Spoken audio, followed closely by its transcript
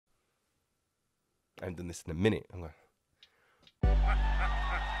I haven't done this in a minute. I'm going.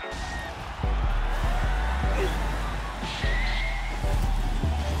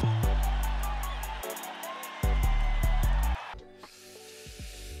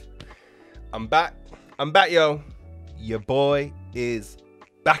 I'm back. I'm back, yo. Your boy is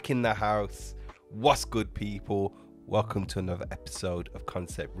back in the house. What's good, people? Welcome to another episode of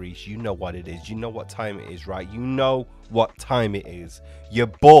ConceptReece. You know what it is. You know what time it is, right? You know what time it is. Your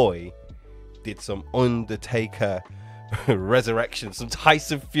boy did some Undertaker resurrection, some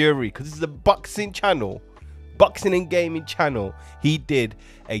Tyson Fury, because this is a boxing channel, boxing and gaming channel. He did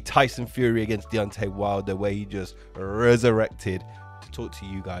a Tyson Fury against Deontay Wilder where he just resurrected to talk to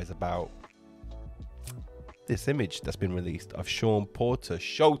you guys about this image that's been released of Shawn Porter.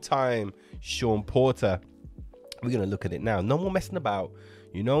 Showtime Shawn Porter. We're gonna look at it now. No more messing about.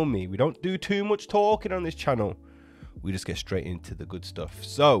 You know me, we don't do too much talking on this channel. We just get straight into the good stuff.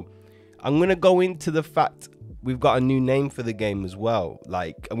 So I'm gonna go into the fact we've got a new name for the game as well.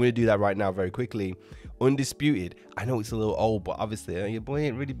 Like, I'm gonna do that right now very quickly. Undisputed. I know it's a little old, but obviously your boy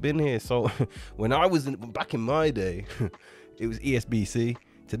ain't really been here. So when I was back in my day, it was ESBC.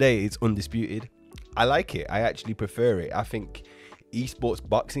 Today it's Undisputed. I like it. I actually prefer it. I think Esports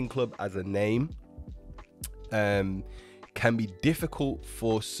Boxing Club as a name can be difficult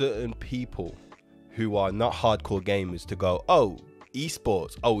for certain people who are not hardcore gamers to go, oh,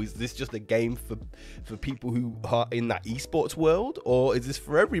 esports, oh, is this just a game for people who are in that esports world, or is this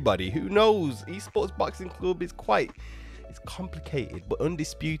for everybody? Who knows? Esports Boxing Club is it's complicated, but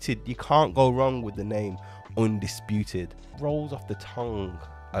Undisputed, you can't go wrong with the name Undisputed. Rolls off the tongue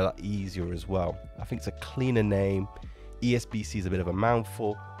a lot easier as well. I think it's a cleaner name. ESBC is a bit of a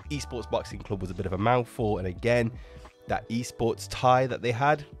mouthful. Esports Boxing Club was a bit of a mouthful, and again, that esports tie that they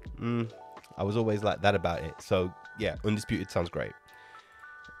had, I was always like that about it. So yeah, Undisputed sounds great.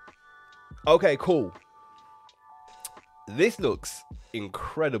 Okay, cool. This looks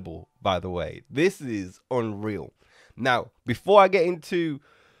incredible, by the way. This is unreal. Now, before I get into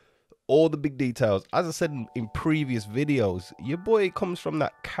all the big details, as I said in previous videos, your boy comes from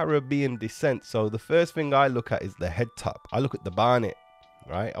that Caribbean descent. So the first thing I look at is the head top. I look at the barnet,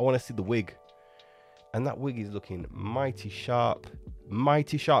 right? I want to see the wig. And that wig is looking mighty sharp.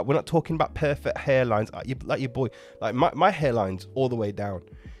 Mighty sharp. We're not talking about perfect hairlines. Like your boy. Like my hairline's all the way down.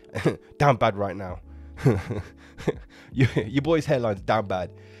 Down bad right now. Your boy's hairline's down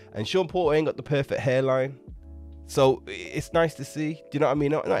bad. And Shawn Porter ain't got the perfect hairline. So it's nice to see. Do you know what I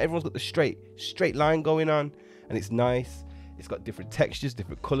mean? Not everyone's got the straight line going on. And it's nice. It's got different textures,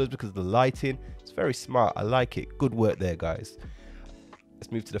 different colors because of the lighting. It's very smart. I like it. Good work there, guys.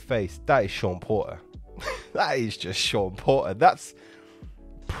 Let's move to the face. That is Shawn Porter. That is just Shawn Porter. That's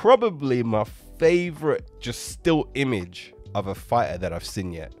probably my favorite just still image of a fighter that I've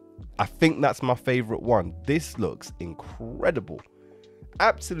seen yet. I think that's my favorite one. This looks incredible.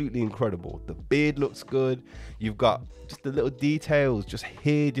 Absolutely incredible. The beard looks good. You've got just the little details just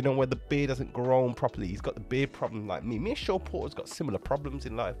here, you know, where the beard hasn't grown properly. He's got the beard problem like me. Me and Shawn Porter's got similar problems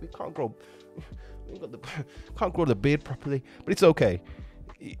in life. We can't grow the beard properly, but it's okay.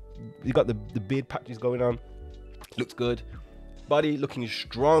 You got the beard patches going on. Looks good. Body looking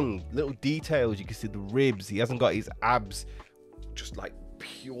strong. Little details. You can see the ribs. He hasn't got his abs just like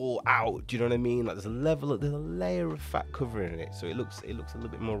pure out. Do you know what I mean? Like there's a layer of fat covering it, so it looks a little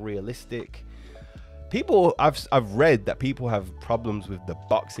bit more realistic. People, I've read that people have problems with the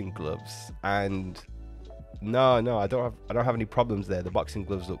boxing gloves, and no, I don't have any problems there. The boxing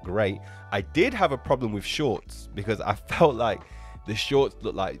gloves look great. I did have a problem with shorts because I felt like the shorts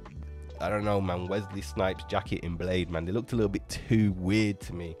look like, I don't know, man, Wesley Snipes' jacket in Blade, man. They looked a little bit too weird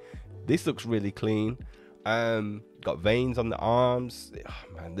to me. This looks really clean. Got veins on the arms.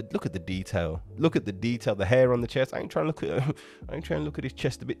 Oh, man, look at the detail. Look at the detail. The hair on the chest. I ain't trying to look at his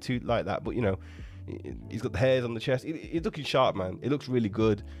chest a bit too like that, but you know, he's got the hairs on the chest. It's looking sharp, man. It looks really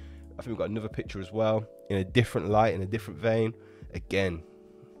good. I think we've got another picture as well in a different light, in a different vein. Again,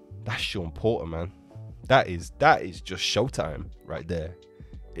 that's Shawn Porter, man. That is just showtime right there.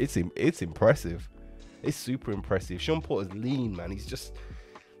 It's impressive. It's super impressive. Shawn Porter's lean, man. He's just,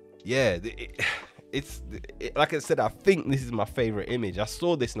 yeah. It's like I said, I think this is my favorite image. I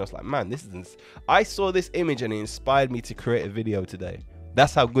saw this and I was like, man, I saw this image and it inspired me to create a video today.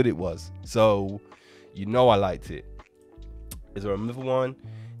 That's how good it was. So, you know, I liked it. Is there another one?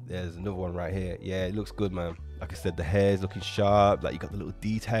 There's another one right here. Yeah, it looks good, man. Like I said, the hair's looking sharp. Like you got the little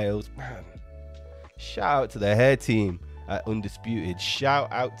details, man. Shout out to the hair team at Undisputed.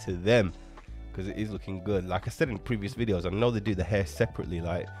 Shout out to them because it is looking good. Like I said in previous videos, I know they do the hair separately.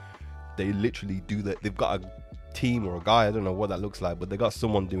 Like they literally do that. They've got a team or a guy. I don't know what that looks like, but they got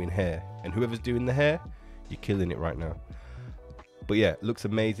someone doing hair, and whoever's doing the hair, you're killing it right now. But yeah, it looks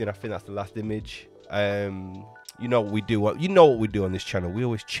amazing. I think that's the last image. You know what we do. You know what we do on this channel. We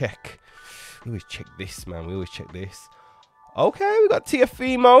always check. We always check this, man. We always check this. Okay, we got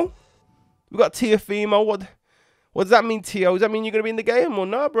Tiafimo. We got Tiafimo. What does that mean, Tio? Does that mean you're gonna be in the game or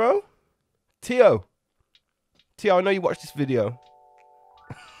not, bro? Tio, I know you watched this video.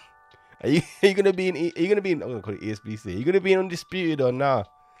 Are you gonna be in? Are you gonna be in? I'm gonna call it ESBC. Are you gonna be in Undisputed or not?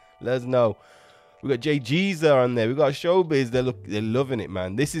 Let us know. We got JG's on there. We got Showbiz. They're loving it,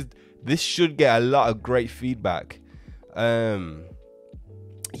 man. This should get a lot of great feedback.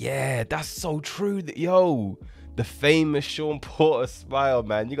 Yeah, that's so true. Yo, the famous Shawn Porter smile,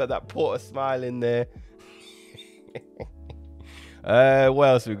 man. You got that Porter smile in there. What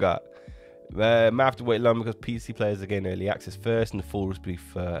else we got? Might have to wait long because PC players are getting early access first, and the full will be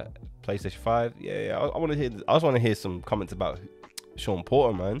for PlayStation 5. Yeah, I want to hear. I just want to hear some comments about Shawn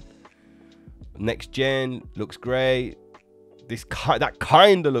Porter, man. Next gen looks great. That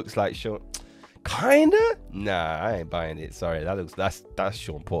kinda looks like Shawn. Kinda? Nah, I ain't buying it. Sorry, that's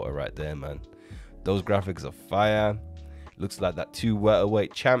Shawn Porter right there, man. Those graphics are fire. Looks like that 2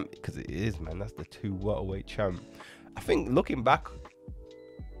 welterweight champ, because it is, man. That's the 2 welterweight champ. I think looking back,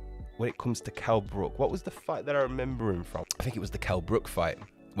 when it comes to Kell Brook, what was the fight that I remember him from? I think it was the Kell Brook fight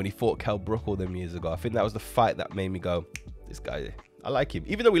when he fought Kell Brook all them years ago. I think that was the fight that made me go, this guy, I like him.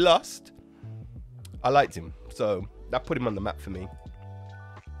 Even though we lost, I liked him. So that put him on the map for me.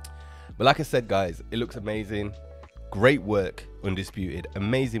 But like I said, guys, it looks amazing. Great work, Undisputed.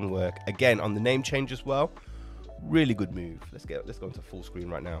 Amazing work. Again, on the name change as well. Really good move. Let's go into full screen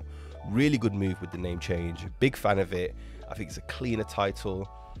right now. Really good move with the name change. Big fan of it. I think it's a cleaner title.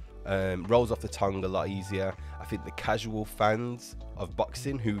 Rolls off the tongue a lot easier. I think the casual fans of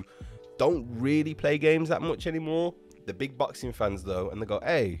boxing who don't really play games that much anymore, the big boxing fans though, and they go,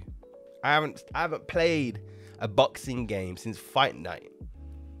 hey, I haven't played a boxing game since Fight Night.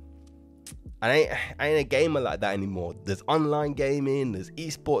 I ain't a gamer like that anymore. There's online gaming, there's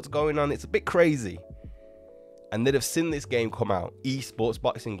esports going on. It's a bit crazy. And they'd have seen this game come out, Esports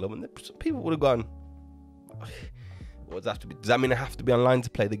Boxing Club, and people would have gone, what does that have to be? Does that mean I have to be online to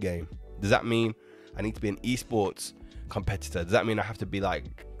play the game? Does that mean I need to be an esports competitor? Does that mean I have to be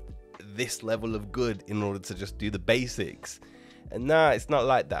like this level of good in order to just do the basics? And nah, it's not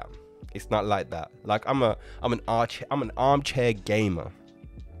like that. It's not like that. Like I'm an armchair gamer.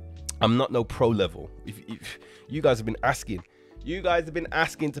 I'm not no pro level. If you guys have been asking,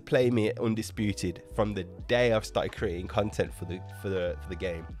 to play me at Undisputed from the day I've started creating content for the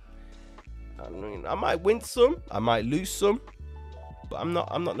game. I mean, I might win some, I might lose some, but I'm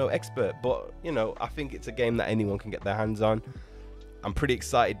not no expert. But you know, I think it's a game that anyone can get their hands on. I'm pretty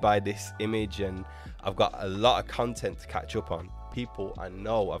excited by this image, and I've got a lot of content to catch up on. People, I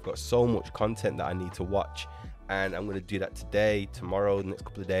know I've got so much content that I need to watch, and I'm going to do that today, tomorrow, the next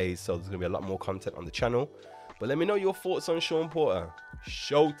couple of days. So there's going to be a lot more content on the channel. But let me know your thoughts on Shawn Porter.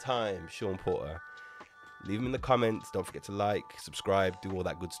 Showtime, Shawn Porter. Leave them in the comments. Don't forget to like, subscribe, do all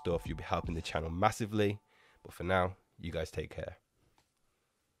that good stuff. You'll be helping the channel massively. But for now, you guys take care.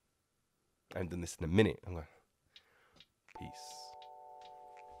 I haven't done this in a minute. Peace.